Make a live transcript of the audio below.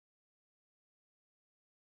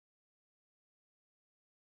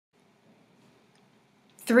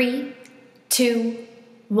3, 2,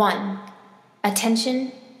 1.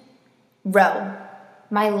 Attention, row.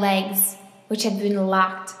 My legs, which had been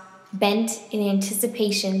locked, bent in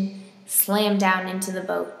anticipation, slammed down into the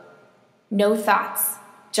boat. No thoughts,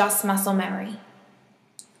 just muscle memory.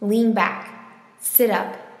 Lean back, sit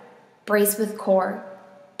up, brace with core,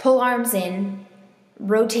 pull arms in,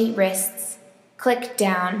 rotate wrists, click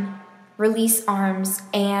down, release arms,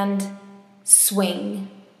 and swing.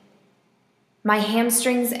 My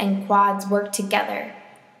hamstrings and quads work together,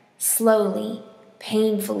 slowly,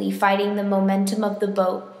 painfully fighting the momentum of the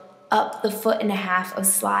boat up the 1.5 foot of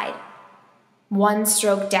slide. 1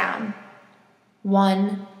 stroke down.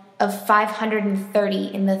 1 of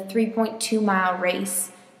 530 in the 3.2-mile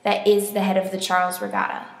race that is the head of the Charles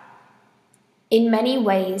Regatta. In many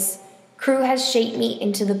ways, crew has shaped me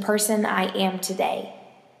into the person I am today.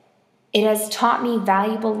 It has taught me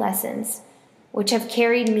valuable lessons, which have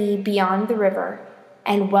carried me beyond the river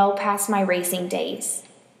and well past my racing days.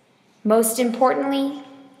 Most importantly,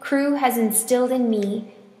 crew has instilled in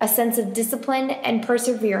me a sense of discipline and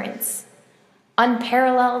perseverance,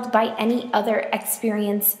 unparalleled by any other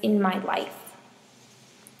experience in my life.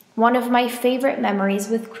 One of my favorite memories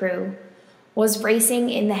with crew was racing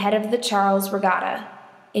in the head of the Charles Regatta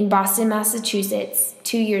in Boston, Massachusetts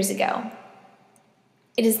 2 years ago.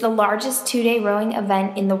 It is the largest 2-day rowing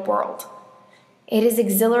event in the world. It is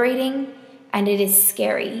exhilarating and it is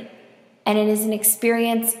scary, and it is an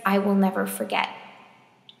experience I will never forget.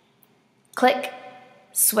 Click,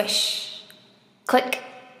 swish, click,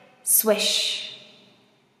 swish,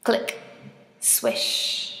 click,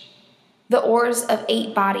 swish. The oars of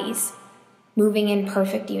 8 bodies moving in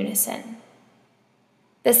perfect unison.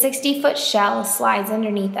 The 60-foot shell slides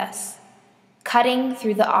underneath us, cutting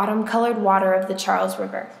through the autumn-colored water of the Charles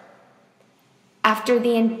River. After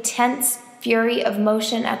the intense fury of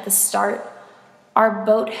motion at the start, our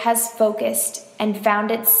boat has focused and found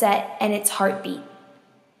its set and its heartbeat.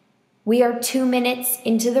 We are 2 minutes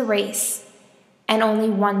into the race and only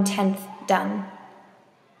 1/10 done.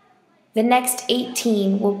 The next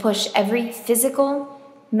 18 will push every physical,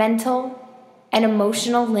 mental, and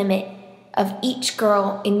emotional limit of each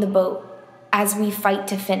girl in the boat as we fight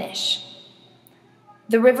to finish.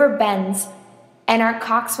 The river bends, and our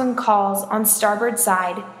coxswain calls on starboard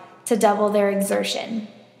side to double their exertion.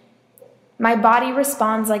 My body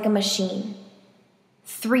responds like a machine.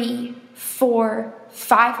 3, 4,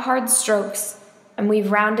 5 hard strokes, and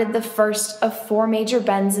we've rounded the first of 4 major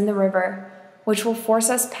bends in the river, which will force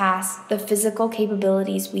us past the physical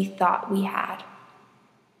capabilities we thought we had.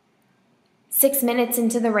 6 minutes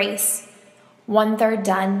into the race, 1/3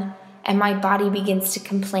 done, and my body begins to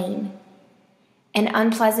complain. An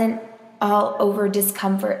unpleasant, all-over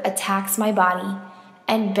discomfort attacks my body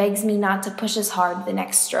and begs me not to push as hard the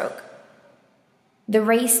next stroke. The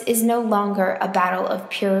race is no longer a battle of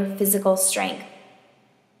pure physical strength.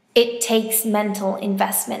 It takes mental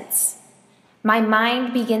investments. My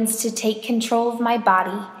mind begins to take control of my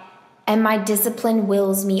body, and my discipline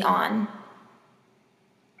wills me on.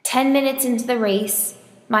 10 minutes into the race,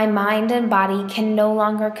 my mind and body can no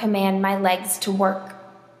longer command my legs to work.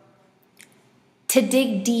 To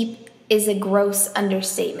dig deep is a gross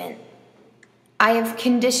understatement. I have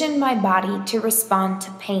conditioned my body to respond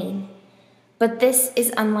to pain, but this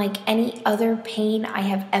is unlike any other pain I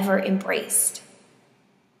have ever embraced.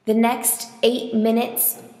 The next 8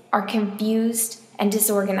 minutes are confused and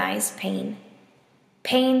disorganized pain.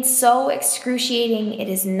 Pain so excruciating it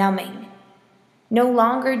is numbing. No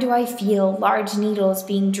longer do I feel large needles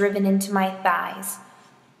being driven into my thighs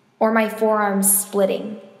or my forearms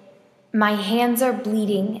splitting. My hands are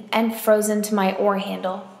bleeding and frozen to my oar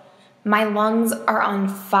handle. My lungs are on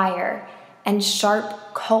fire, and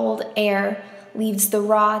sharp, cold air leaves the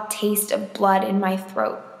raw taste of blood in my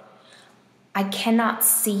throat. I cannot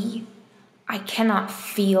see. I cannot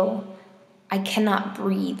feel. I cannot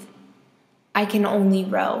breathe. I can only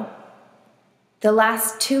row. The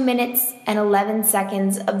last 2 minutes and 11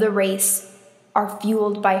 seconds of the race are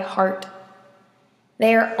fueled by heart.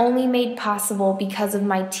 They are only made possible because of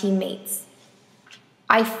my teammates.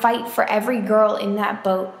 I fight for every girl in that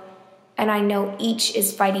boat, and I know each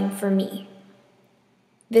is fighting for me.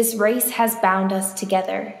 This race has bound us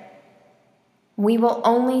together. We will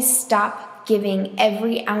only stop giving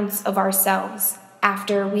every ounce of ourselves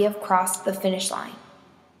after we have crossed the finish line.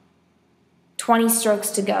 20 strokes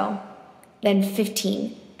to go, then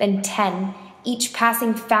 15, then 10, each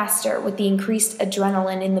passing faster with the increased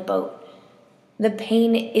adrenaline in the boat. The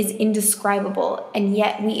pain is indescribable, and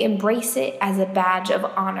yet we embrace it as a badge of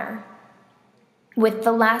honor. With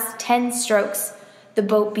the last 10 strokes, the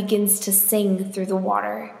boat begins to sing through the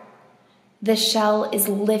water. The shell is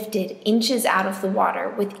lifted inches out of the water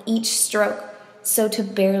with each stroke so to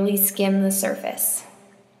barely skim the surface.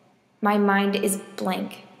 My mind is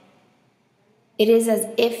blank. It is as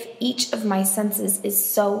if each of my senses is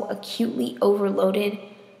so acutely overloaded,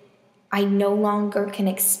 I no longer can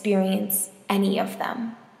experience any of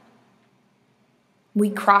them. We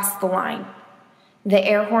cross the line. The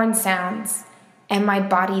air horn sounds, and my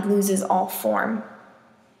body loses all form.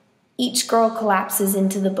 Each girl collapses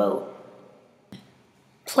into the boat.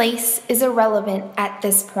 Place is irrelevant at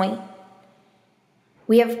this point.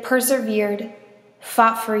 We have persevered,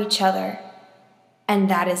 fought for each other, and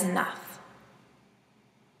that is enough.